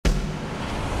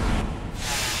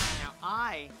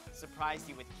surprised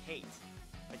you with Kate.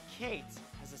 But Kate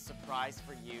has a surprise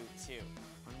for you too.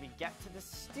 When we get to the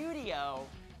studio,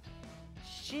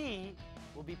 she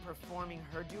will be performing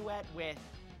her duet with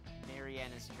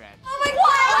Marianas Trench. Oh my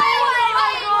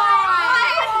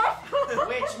God!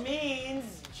 Which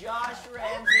means Josh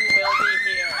Ramsay will be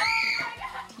here.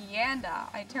 Tianda,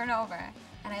 I turn over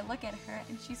and I look at her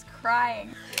and she's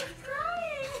crying. She's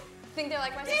crying. Think they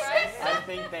like my surprise? I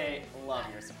think they love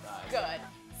your surprise. Good.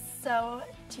 So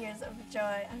tears of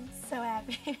joy. I'm so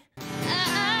happy.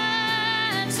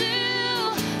 I do.